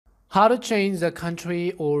How to change the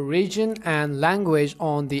country or region and language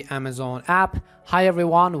on the Amazon app. Hi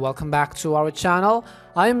everyone, welcome back to our channel.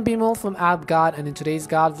 I am Bimal from App Guide, and in today's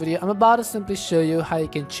guide video I'm about to simply show you how you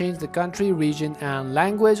can change the country, region and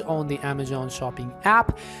language on the Amazon shopping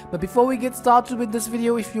app. But before we get started with this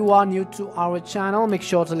video, if you are new to our channel, make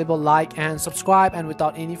sure to leave a like and subscribe, and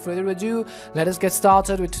without any further ado, let us get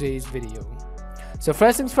started with today's video. So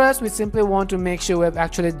first things first, we simply want to make sure we've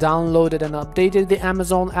actually downloaded and updated the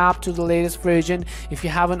Amazon app to the latest version. If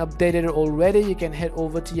you haven't updated it already, you can head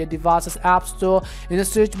over to your device's app store. In the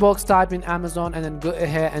search box, type in Amazon and then go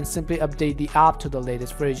ahead and simply update the app to the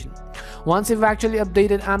latest version. Once you've actually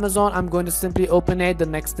updated Amazon, I'm going to simply open it. The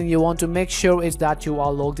next thing you want to make sure is that you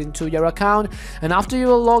are logged into your account. And after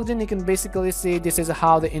you are logged in, you can basically see this is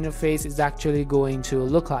how the interface is actually going to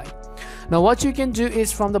look like. Now what you can do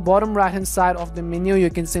is from the bottom right hand side of the menu, you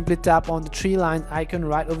can simply tap on the three lines icon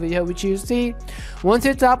right over here which you see. Once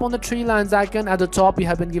you tap on the three lines icon at the top, you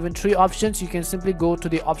have been given three options. You can simply go to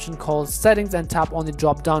the option called settings and tap on the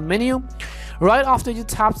drop down menu. Right after you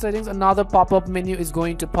tap settings, another pop-up menu is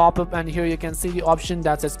going to pop up, and here you can see the option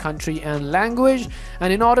that says country and language.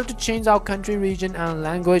 And in order to change our country, region and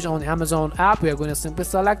language on the Amazon app, we are going to simply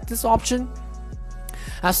select this option.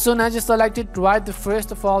 As soon as you select it, right,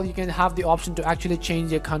 first of all, you can have the option to actually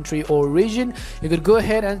change your country or region. You could go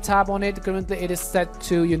ahead and tap on it. Currently it is set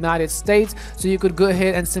to United States, so you could go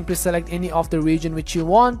ahead and simply select any of the region which you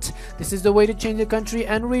want. This is the way to change your country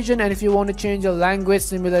and region. And if you want to change your language,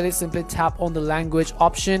 similarly simply tap on the language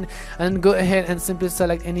option and go ahead and simply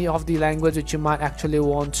select any of the language which you might actually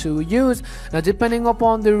want to use. Now depending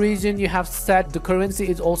upon the region you have set, the currency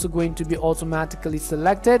is also going to be automatically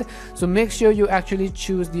selected, so make sure you actually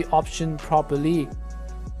choose the option properly.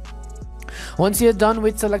 Once you're done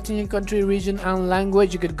with selecting your country, region and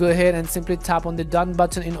language, you could go ahead and simply tap on the done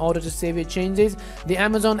button in order to save your changes. The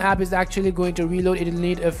Amazon app is actually going to reload. It'll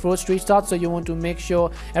need a first restart, so you want to make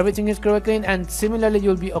sure everything is correctly, and similarly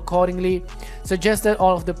you'll be accordingly suggested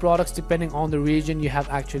all of the products depending on the region you have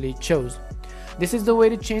actually chose. This is the way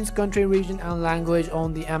to change country, region and language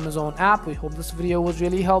on the Amazon app. We hope this video was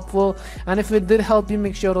really helpful, and if it did help you,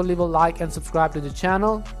 make sure to leave a like and subscribe to the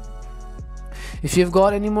channel. If you've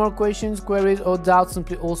got any more questions, queries or doubts,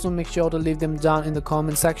 simply also make sure to leave them down in the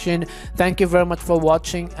comment section. Thank you very much for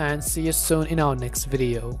watching, and see you soon in our next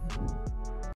video.